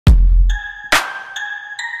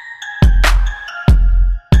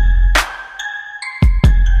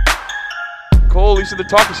Holy shit, they're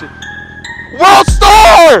talking shit. World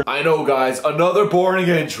Star! I know, guys, another boring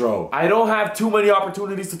intro. I don't have too many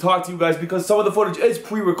opportunities to talk to you guys because some of the footage is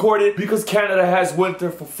pre-recorded because Canada has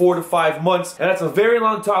winter for 4 to 5 months, and that's a very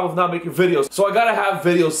long time of not making videos. So I gotta have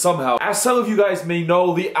videos somehow. As some of you guys may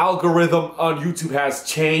know, the algorithm on YouTube has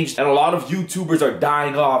changed, and a lot of YouTubers are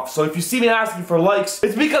dying off. So if you see me asking for likes,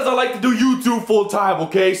 it's because I like to do YouTube full time,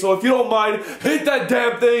 okay? So if you don't mind, hit that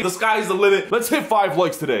damn thing. The sky's the limit. Let's hit 5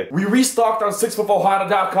 likes today. We restocked on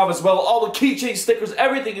 6footfohana.com as well. All the keychain stickers,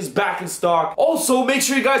 everything is back in stock. Also, make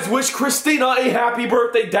sure you guys wish Christina a happy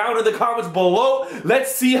birthday down in the comments below.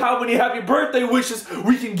 Let's see how many happy birthday wishes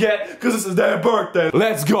we can get, because this is their birthday.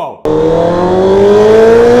 Let's go.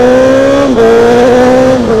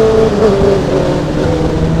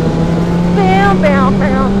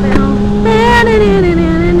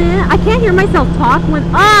 I can't hear myself talk when.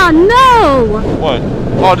 Oh no! What?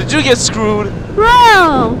 Oh, did you get screwed?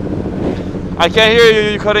 Bro! I can't hear you,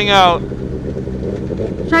 you're cutting out.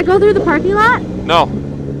 Should I go through the parking lot? No.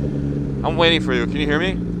 I'm waiting for you. Can you hear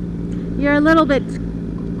me? You're a little bit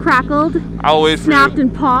crackled. I'll wait for you. Snapped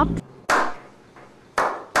and popped.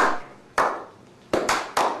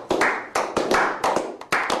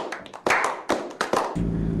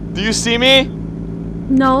 Do you see me?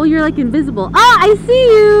 No, you're like invisible. Ah, I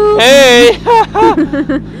see you! Hey!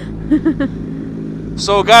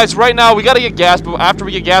 So guys, right now we gotta get gas, but after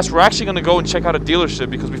we get gas, we're actually gonna go and check out a dealership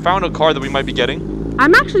because we found a car that we might be getting.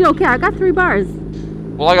 I'm actually okay. I got 3 bars.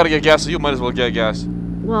 Well, I gotta get gas, so you might as well get gas.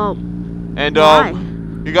 Well, and why?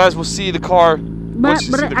 You guys will see the car. But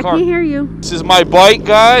I can't hear you. This is my bike,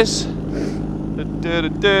 guys.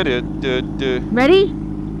 Ready?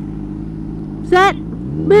 Set.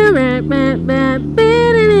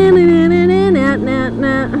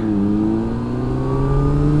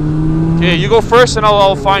 Okay, you go first and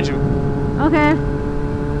I'll find you. Okay.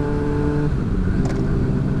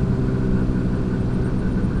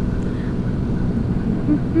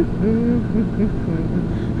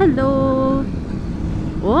 Hello.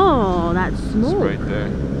 Oh, that's smooth. It's right there.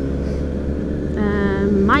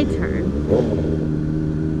 My turn.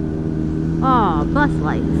 Oh, bus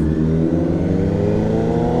lights.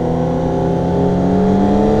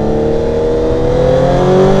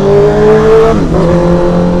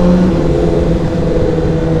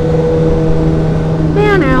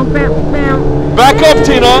 Back up,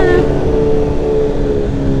 Tina!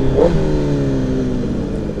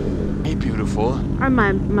 Hey, beautiful. Are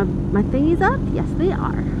my thingies up? Yes, they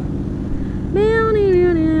are.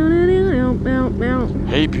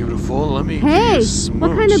 Hey, beautiful. Let me Hey,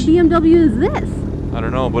 what kind of BMW is this? I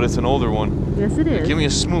don't know, but it's an older one. Yes, it is. Give me a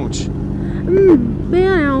smooch.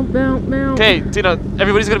 Okay, Tina,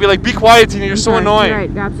 everybody's gonna be like, be quiet, Tina, you're so annoying. You're right,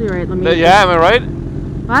 you're absolutely right. Let me. Yeah, am I right?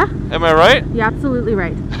 What? Am I right? You're absolutely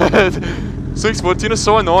right. 6 foot, Tina's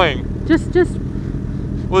so annoying. Just.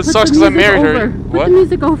 Well, it sucks because I married her. Put the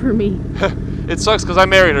music over me. It sucks because I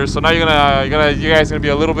married her, so now you guys are gonna be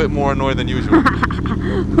a little bit more annoyed than usual.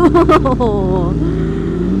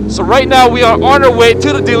 So right now we are on our way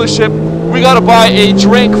to the dealership. We gotta buy a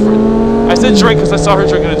drink. I said drink because I saw her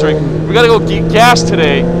drinking a drink. We gotta go get gas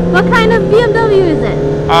today. What kind of BMW is it?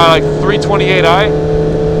 Like 328i.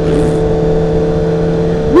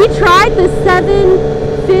 We tried the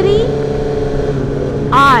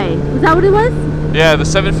 750i. Was that what it was? Yeah, the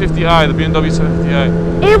 750i, the BMW 750i.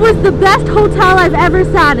 It was the best hotel I've ever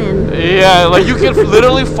sat in. Yeah, like you can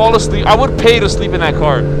literally fall asleep. I would pay to sleep in that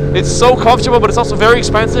car. It's so comfortable, but it's also very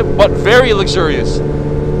expensive, but very luxurious.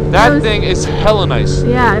 That thing is hella nice.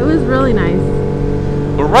 Yeah, it was really nice.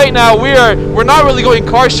 But right now we're not really going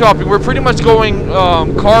car shopping. We're pretty much going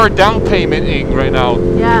car down paymenting right now.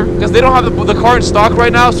 Yeah. Because they don't have the car in stock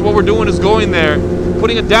right now. So what we're doing is going there,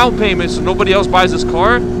 putting a down payment so nobody else buys this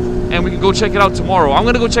car, and we can go check it out tomorrow. I'm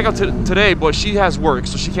gonna go check out today, but she has work,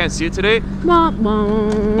 so she can't see it today. But I'm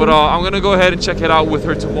gonna go ahead and check it out with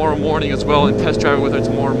her tomorrow morning as well, and test drive it with her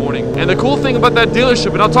tomorrow morning. And the cool thing about that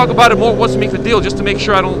dealership, and I'll talk about it more once we make the deal, just to make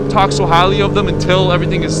sure I don't talk so highly of them until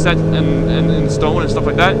everything is set and in stone and stuff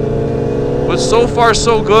like that. But so far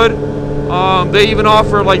so good. They even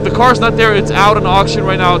offer, like, the car's not there, it's out on auction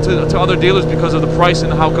right now to other dealers because of the price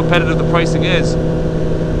and how competitive the pricing is.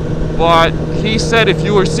 But he said if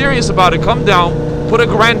you were serious about it, come down, put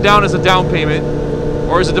 $1,000 down as a down payment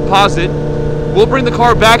or as a deposit. We'll bring the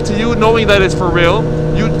car back to you knowing that it's for real.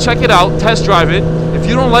 You check it out, test drive it. If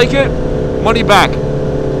you don't like it, money back.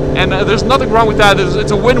 And there's nothing wrong with that.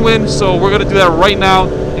 It's a win-win, so we're going to do that right now.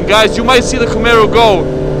 And guys, you might see the Camaro go,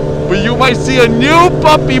 but you might see a new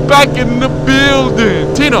puppy back in the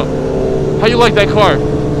building. Tina, how you like that car?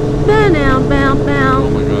 Bow, bow, bow. Oh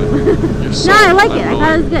my God. You're so No, I like it. I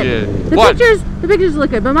thought it was good. Yeah. The pictures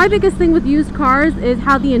look good. But my biggest thing with used cars is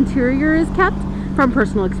how the interior is kept, from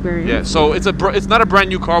personal experience. Yeah. So it's not a brand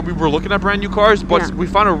new car. We were looking at brand new cars, but we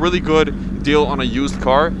found a really good deal on a used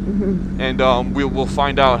car, and we'll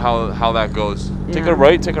find out how that goes. Yeah. Take a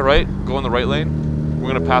right. Go in the right lane. We're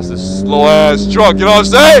gonna pass this slow ass truck. You know what I'm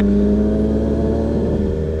saying?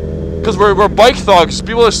 Because we're bike thugs.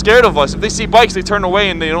 People are scared of us. If they see bikes, they turn away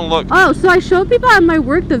and they don't look. Oh, so I showed people at my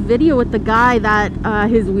work the video with the guy that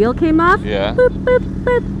his wheel came off. Yeah. Boop, boop,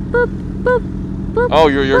 boop, boop, boop, boop, oh,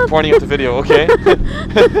 you're pointing at the video. Okay.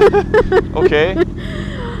 Okay.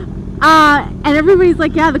 And everybody's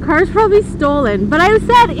like, yeah, the car's probably stolen. But I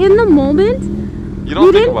said in the moment,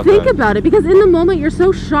 you didn't think about it. Because in the moment, you're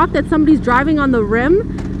so shocked that somebody's driving on the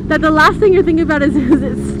rim that the last thing you're thinking about is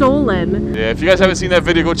it's stolen. Yeah, if you guys haven't seen that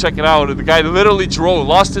video, go check it out. The guy literally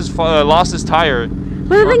lost his tire.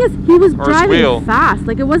 But the thing is, he was driving fast.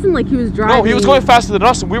 Like, it wasn't like he was driving. No, he was going faster than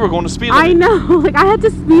us, and we were going to speed limit. I know. Like, I had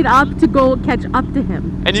to speed up to go catch up to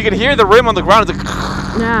him. And you can hear the rim on the ground. It's like,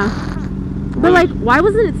 yeah. But like, why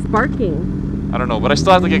wasn't it sparking? I don't know, but I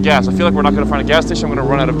still have to get gas. I feel like we're not going to find a gas station. I'm going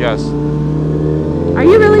to run out of gas. Are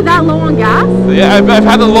you really that low on gas? Yeah, I've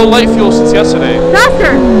had the low light fuel since yesterday.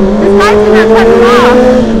 Faster! This guy's gonna cut me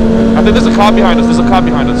off. I think there's a car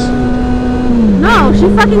behind us. No, she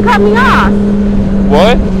fucking cut me off.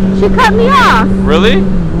 What? She cut me off. Really?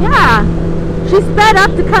 Yeah. She sped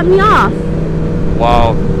up to cut me off.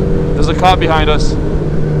 Wow. There's a car behind us.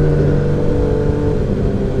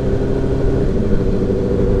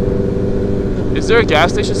 Is there a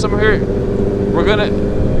gas station somewhere here?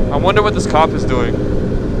 I wonder what this cop is doing.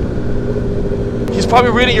 He's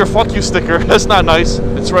probably reading your fuck you sticker. That's not nice.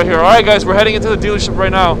 It's right here. Alright guys, we're heading into the dealership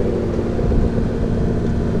right now.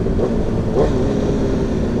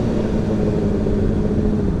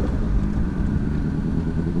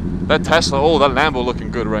 That Tesla, that Lambo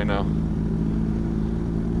looking good right now.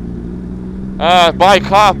 Bye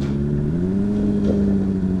cop.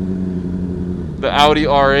 The Audi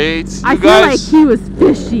R8. I feel like he was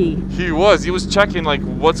fishy. He was checking like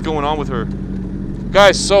what's going on with her.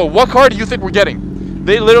 Guys, so what car do you think we're getting?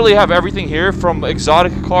 They literally have everything here, from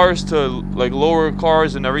exotic cars to like lower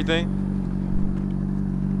cars and everything.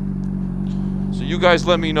 So you guys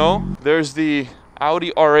let me know. There's the Audi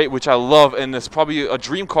R8, which I love, and it's probably a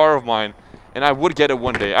dream car of mine, and I would get it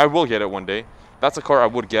one day. I will get it one day. That's a car I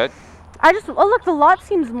would get. Oh look, the lot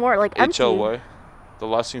seems more like empty. HLY. The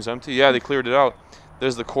lot seems empty. Yeah, they cleared it out.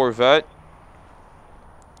 There's the Corvette.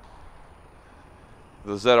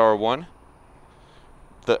 The ZR1.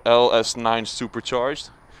 The LS9 supercharged.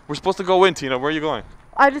 We're supposed to go in, Tina. Where are you going?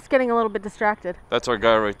 I'm just getting a little bit distracted. That's our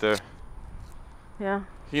guy right there. Yeah.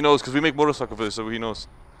 He knows, because we make motorcycle videos, so he knows.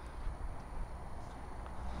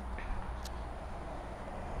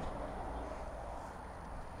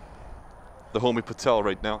 The homie Patel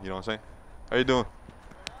right now, you know what I'm saying? How you doing?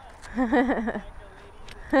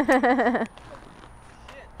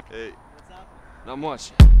 Hey. What's up? Not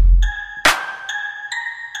much.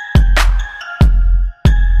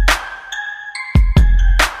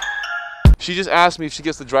 She just asked me if she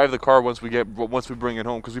gets to drive the car once we bring it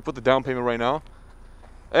home, because we put the down payment right now.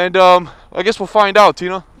 And I guess we'll find out,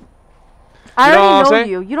 Tina. I already know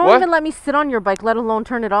you. You don't even let me sit on your bike, let alone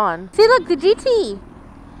turn it on. See, look, the GT.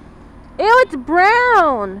 Ew, it's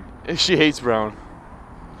brown. She hates brown.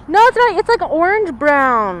 No, it's not. It's like orange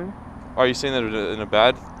brown. Are you saying that in a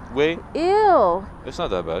bad way? Ew. It's not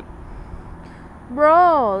that bad.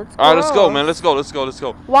 Bro, it's gross. Alright, let's go, man. Let's go.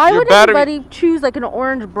 Why would anybody choose like an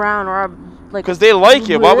orange brown or a like? Because they like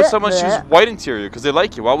it. Why would someone choose white interior? Because they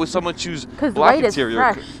like it. Why would someone choose black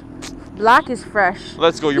interior? Because white is fresh. Black is fresh.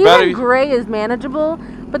 Let's go. Your Even battery. Gray is manageable,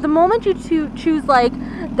 but the moment you choose like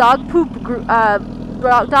dog poop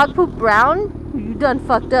brown, you done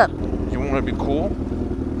fucked up. You want to be cool?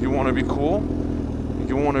 You want to be cool?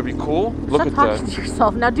 You want to be cool? Look at that. Stop talking to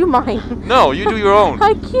yourself. Now do mine. No, you do your own.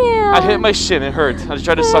 I can't. I hit my shin. It hurt. I just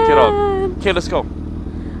tried to suck it up. Okay, let's go.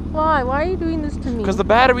 Why? Why are you doing this to me? Because the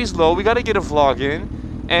battery's low. We got to get a vlog in.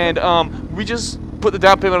 And we just put the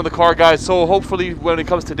down payment on the car, guys. So hopefully when it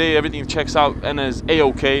comes today, everything checks out and is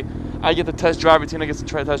A-okay. I get to test drive it. Tina gets to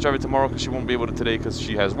try to test drive it tomorrow because she won't be able to today because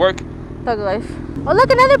she has work. Thug life. Oh,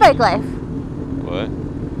 look, another bike life. What?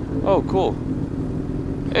 Oh, cool.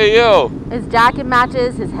 Hey, yo. His jacket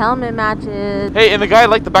matches, his helmet matches. Hey, and the guy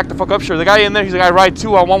liked the back the fuck up shirt. The guy in there, he's like, I ride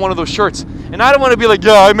too. I want one of those shirts. And I don't want to be like,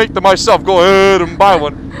 yeah, I make them myself. Go ahead and buy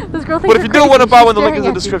one. This girl thinks but if you do want to buy one, the link is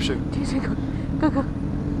in the you. description. Go.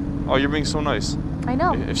 Oh, you're being so nice. I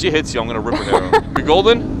know. If she hits you, I'm going to rip her hair off. We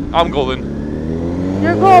golden? I'm golden.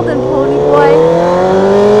 You're golden, pony boy.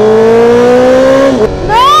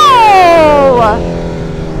 No!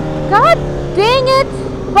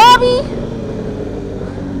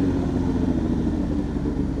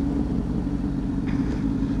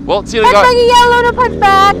 Michelle. See, Punch baggy yellow to punch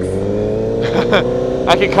backs.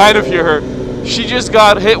 I can kind of hear her. She just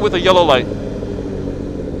got hit with a yellow light.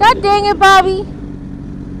 God dang it, Bobby.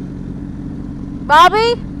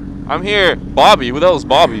 Bobby? I'm here. Bobby? Who the hell is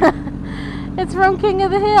Bobby? It's from King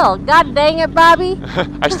of the Hill. God dang it, Bobby.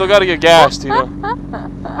 I still gotta get gassed, you know.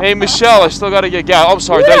 Hey, Michelle, I still gotta get gas. Oh, I'm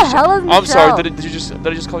sorry. Who the hell is Michelle? I'm sorry. Did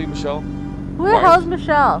I just call you Michelle? Who the hell is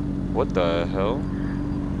Michelle? What the hell?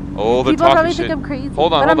 Oh, they're People talking probably shit. think I'm crazy.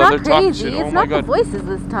 Hold on, but hold on. I'm They're talking crazy. shit. It's Oh my not god. the voices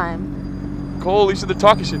this time. Cole, Lisa, they're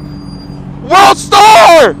talking shit. World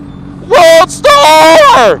Star! World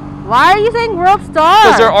Star! Why are you saying World Star?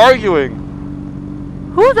 Because they're arguing.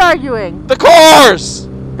 Who's arguing? The cars!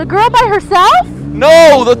 The girl by herself?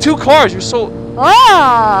 No, the two cars. You're so...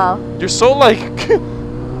 Oh! You're so like...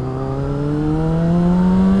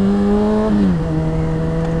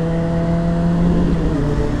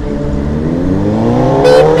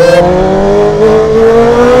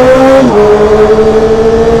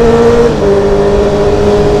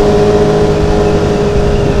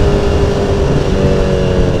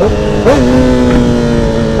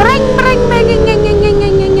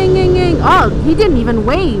 Oh, he didn't even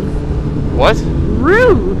wave. What?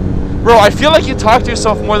 Rude. Bro, I feel like you talk to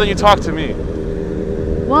yourself more than you talk to me.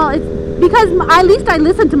 Well, it's because at least I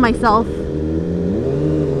listen to myself.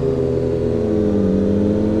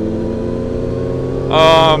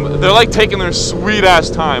 They're like taking their sweet ass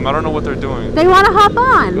time. I don't know what they're doing. They want to hop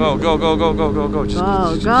on. Go, go, go, go, go, go, go. Just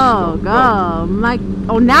go.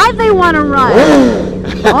 Oh, now they want to run.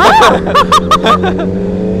 Oh.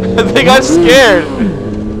 They got scared.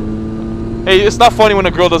 Hey, it's not funny when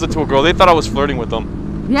a girl does it to a girl. They thought I was flirting with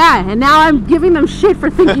them. Yeah, and now I'm giving them shit for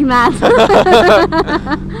thinking that.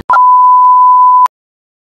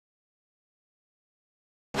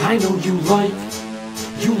 I know you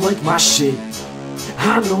like my shit.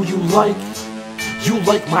 I know you like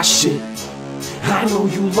my shit. I know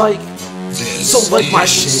you like, so like my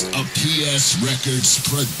shit. A PS Records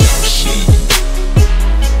production.